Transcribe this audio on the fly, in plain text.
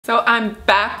So I'm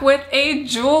back with a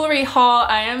jewelry haul.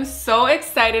 I am so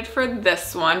excited for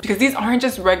this one because these aren't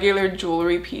just regular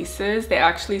jewelry pieces. They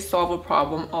actually solve a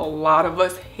problem a lot of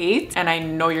us hate, and I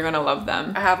know you're gonna love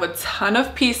them. I have a ton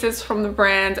of pieces from the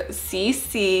brand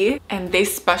CC, and they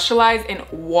specialize in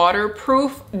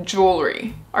waterproof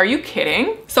jewelry. Are you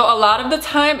kidding? So a lot of the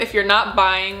time, if you're not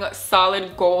buying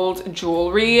solid gold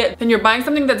jewelry, then you're buying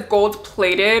something that's gold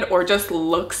plated or just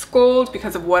looks gold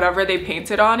because of whatever they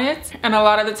painted on it. And a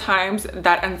lot of the times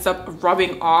that ends up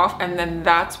rubbing off, and then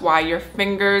that's why your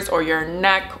fingers or your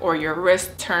neck or your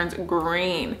wrist turns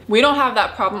green. We don't have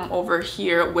that problem over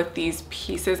here with these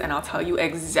pieces, and I'll tell you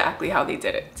exactly how they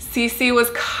did it. CC was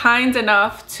kind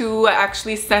enough to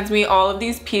actually send me all of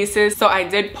these pieces, so I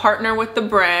did partner with the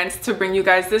brand to bring you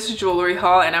guys this jewelry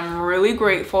haul, and I'm really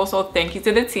grateful, so thank you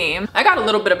to the team. I got a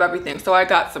little bit of everything. So I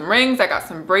got some rings, I got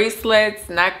some bracelets,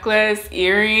 necklace,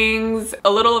 earrings, a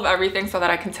little of everything so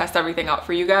that I can test everything out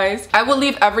for you guys. I will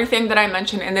leave everything that I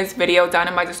mentioned in this video down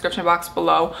in my description box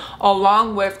below,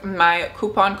 along with my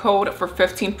coupon code for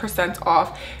 15%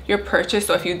 off your purchase.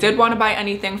 So if you did want to buy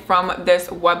anything from this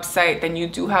website, then you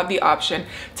do have the option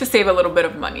to save a little bit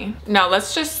of money. Now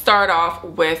let's just start off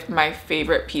with my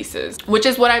favorite pieces, which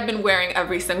is what I've been wearing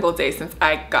every single day since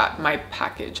I got my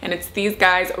package, and it's these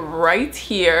guys right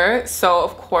here. So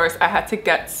of course I had to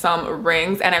get some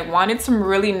rings, and I wanted some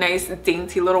really nice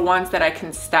dainty little ones that I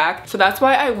can stack, so that's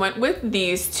why I went with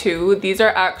these two. These are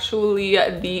actually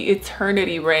the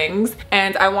eternity rings,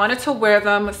 and I wanted to wear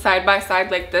them side by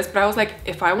side like this, but I was like,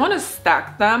 if I want to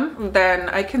stack them, then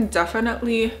I can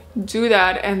definitely do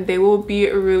that, and they will be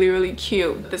really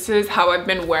cute. This is how I've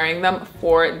been wearing them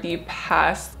for the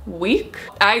past week.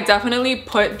 I definitely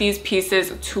put these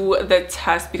pieces to the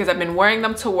test because I've been wearing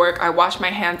them to work. I wash my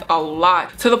hands a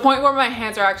lot to the point where my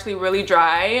hands are actually really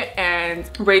dry, and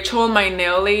Rachel, my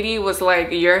nail lady, was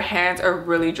like, your hands are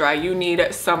really dry, you need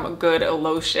some good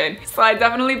lotion. So I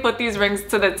definitely put these rings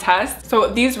to the test. So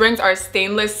these rings are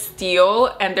stainless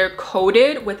steel, and they're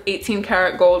coated with 18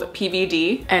 karat gold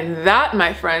PVD, and that,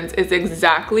 my friends, is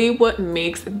exactly what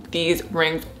makes these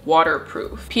rings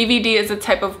waterproof. PVD is a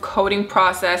type of coating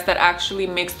process that actually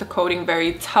makes the coating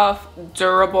very tough,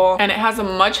 durable, and it has a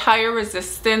much higher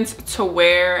resistance to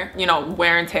wear,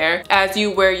 wear and tear as you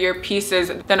wear your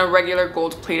pieces than a regular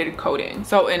gold plated coating.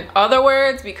 So in other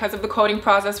words, because of the coating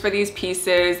process for these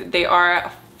pieces, they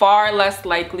are far less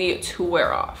likely to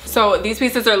wear off. So these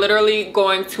pieces are literally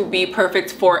going to be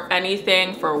perfect for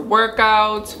anything, for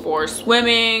workouts, for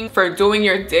swimming, for doing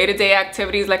your day-to-day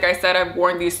activities. Like I said, I've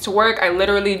worn these to work. I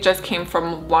literally just came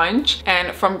from lunch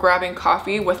and from grabbing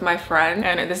coffee with my friend,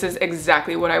 and this is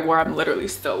exactly what I wore. I'm literally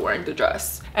still wearing the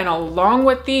dress. And along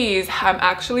with these, I'm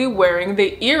actually wearing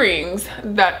the earrings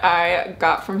that I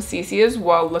got from CC as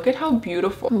well. Look at how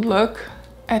beautiful. Look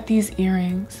at these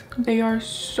earrings. They are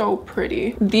so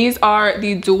pretty. These are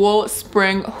the dual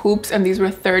spring hoops, and these were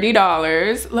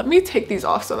 $30. Let me take these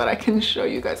off so that I can show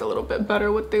you guys a little bit better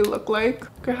what they look like.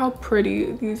 Look at how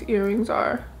pretty these earrings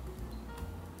are.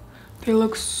 They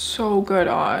look so good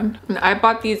on. And I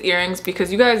bought these earrings because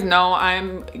you guys know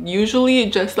I'm usually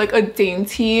just like a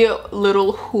dainty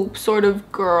little hoop sort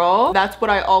of girl. That's what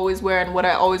I always wear and what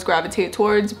I always gravitate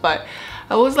towards, but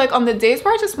I was like, on the days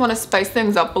where I just want to spice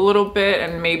things up a little bit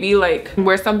and maybe like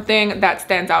wear something that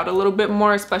stands out a little bit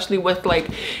more, especially with like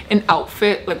an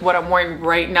outfit like what I'm wearing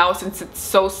right now, since it's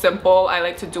so simple, I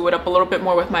like to do it up a little bit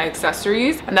more with my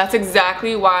accessories. And that's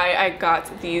exactly why I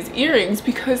got these earrings,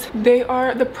 because they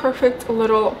are the perfect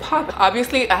little pop.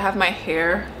 Obviously I have my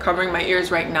hair covering my ears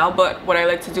right now, but what I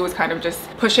like to do is kind of just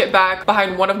push it back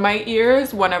behind one of my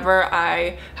ears whenever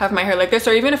I have my hair like this,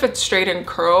 or even if it's straight and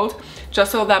curled,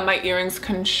 just so that my earrings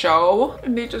can show.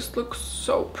 And they just look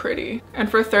so pretty. And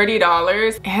for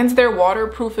 $30, and they're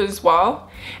waterproof as well.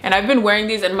 And I've been wearing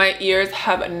these and my ears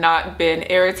have not been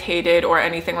irritated or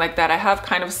anything like that. I have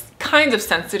kind of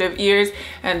sensitive ears,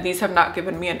 and these have not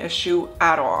given me an issue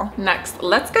at all. Next,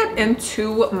 let's get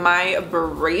into my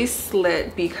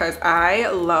bracelet, because I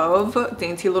love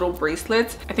dainty little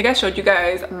bracelets. I think I showed you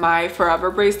guys my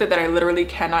forever bracelet that I literally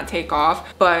cannot take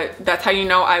off, but that's how you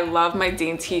know I love my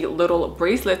dainty little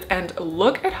bracelets. And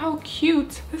look at how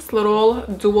cute this little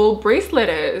dual bracelet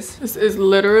is. This is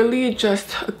literally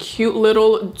just a cute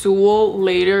little dual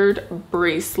layered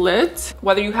bracelet.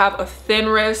 Whether you have a thin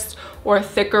wrist or a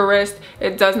thicker wrist,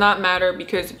 it does not matter,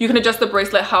 because you can adjust the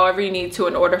bracelet however you need to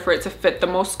in order for it to fit the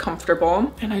most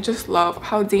comfortable. And I just love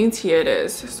how dainty it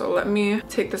is. So let me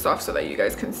take this off so that you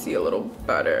guys can see a little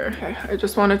better. Okay, I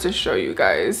just wanted to show you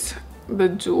guys the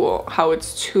dual, how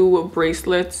it's two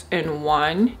bracelets in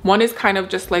one. One is kind of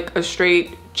just like a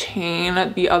straight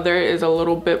chain. The other is a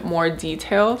little bit more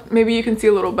detailed. Maybe you can see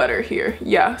a little better here.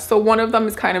 Yeah, so one of them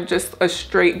is kind of just a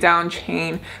straight down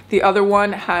chain. The other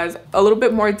one has a little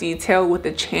bit more detail with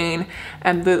the chain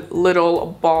and the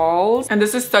little balls. And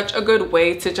this is such a good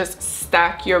way to just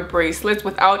stack your bracelets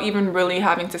without even really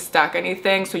having to stack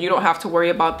anything, so you don't have to worry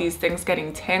about these things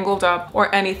getting tangled up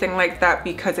or anything like that,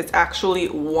 because it's actually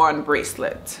one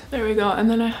bracelet. There we go. And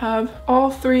then I have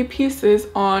all 3 pieces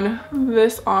on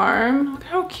this arm. Look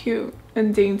how cute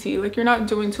and dainty. Like, you're not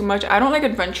doing too much. I don't like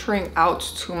adventuring out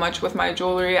too much with my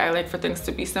jewelry. I like for things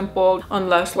to be simple,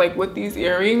 unless like with these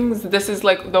earrings, this is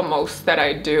like the most that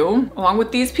I do. Along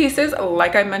with these pieces,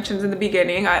 like I mentioned in the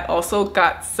beginning, I also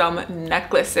got some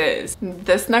necklaces.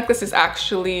 This necklace is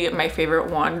actually my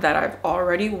favorite one that I've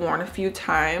already worn a few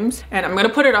times, and I'm gonna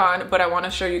put it on, but I want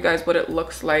to show you guys what it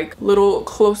looks like a little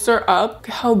closer up. Look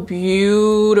how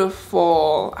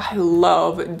beautiful. I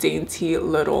love dainty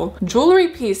little jewelry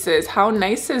pieces. How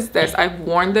nice is this? I've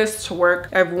worn this to work.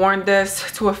 I've worn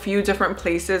this to a few different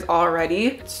places already.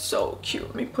 It's so cute.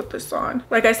 Let me put this on.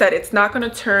 Like I said, it's not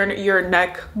gonna turn your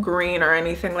neck green or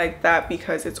anything like that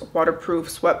because it's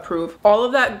waterproof, sweat-proof, all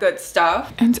of that good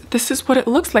stuff. And this is what it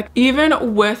looks like.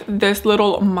 Even with this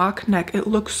little mock neck, it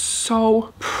looks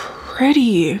so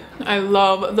pretty. I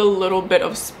love the little bit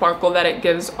of sparkle that it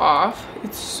gives off.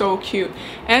 It's so cute.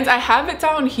 And I have it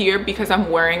down here because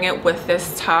I'm wearing it with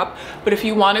this top, but if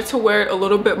you wanted to wear it a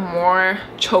little bit more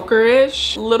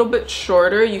choker-ish, a little bit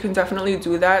shorter, you can definitely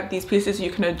do that. These pieces,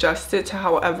 you can adjust it to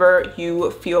however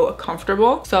you feel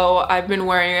comfortable. So I've been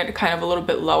wearing it kind of a little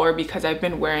bit lower because I've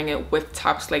been wearing it with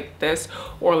tops like this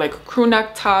or like crew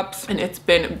neck tops, and it's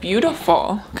been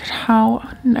beautiful. Look at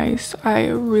how nice. I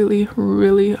really,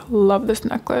 really love this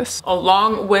necklace.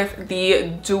 Along with the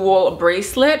dual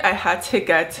bracelet, I had to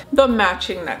get the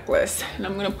matching necklace, and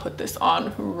I'm gonna put this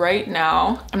on right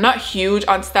now. I'm not huge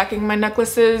on stacking my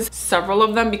necklaces, several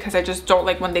of them, because I just don't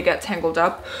like when they get tangled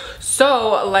up.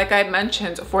 So like I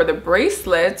mentioned, for the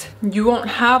bracelet, you won't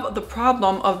have the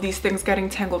problem of these things getting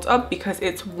tangled up because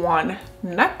it's one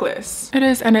necklace. It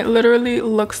is, and it literally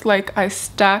looks like I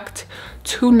stacked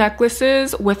 2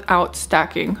 necklaces without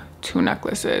stacking 2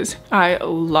 necklaces. I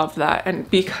love that. And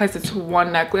because it's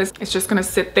one necklace, it's just gonna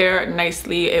sit there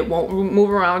nicely. It won't move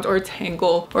around or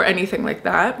tangle or anything like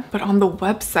that. But on the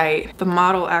website, the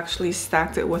model actually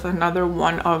stacked it with another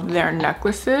one of their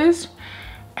necklaces,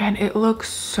 and it looks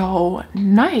so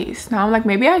nice. Now I'm like,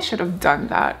 maybe I should have done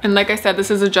that. And like I said,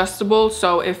 this is adjustable,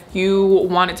 so if you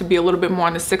want it to be a little bit more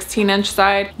on the 16-inch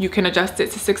side, you can adjust it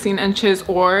to 16 inches,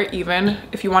 or even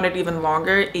if you want it even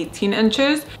longer, 18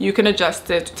 inches, you can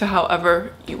adjust it to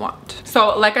however you want.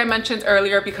 So like I mentioned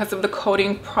earlier, because of the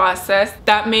coating process,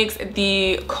 that makes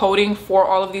the coating for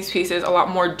all of these pieces a lot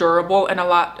more durable and a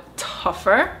lot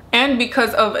tougher. And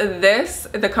because of this,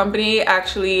 the company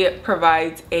actually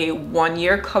provides a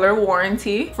 1-year color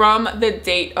warranty from the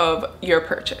date of your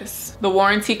purchase. The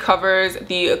warranty covers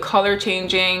the color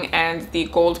changing and the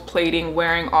gold plating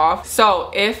wearing off.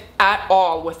 So if at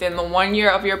all within the 1 year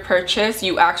of your purchase,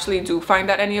 you actually do find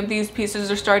that any of these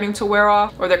pieces are starting to wear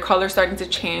off or their color starting to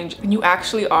change, then you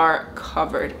actually are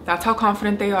covered. That's how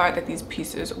confident they are that these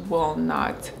pieces will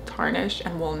not tarnish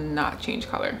and will not change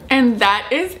color. And that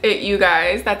is it, you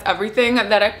guys. That's everything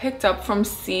that I picked up from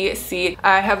CC.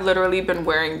 I have literally been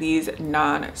wearing these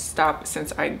non-stop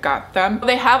since I got them.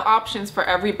 They have options for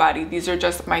everybody. These are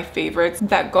just my favorites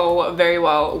that go very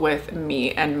well with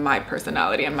me and my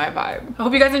personality and my vibe. I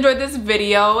hope you guys enjoyed this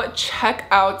video. Check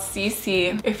out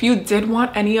CC. If you did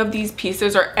want any of these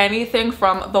pieces or anything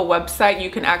from the website, you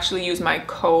can actually use my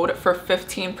code for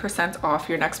 15% off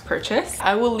your next purchase.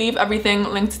 I will leave everything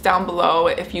linked down below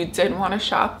if you did want to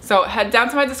shop. So head down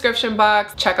to my description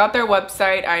box, check out their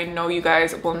website. I know you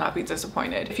guys will not be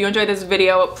disappointed. If you enjoyed this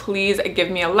video, please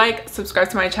give me a like, subscribe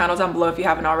to my channel down below if you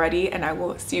haven't already, and I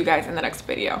will see you guys in the next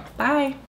video. Bye.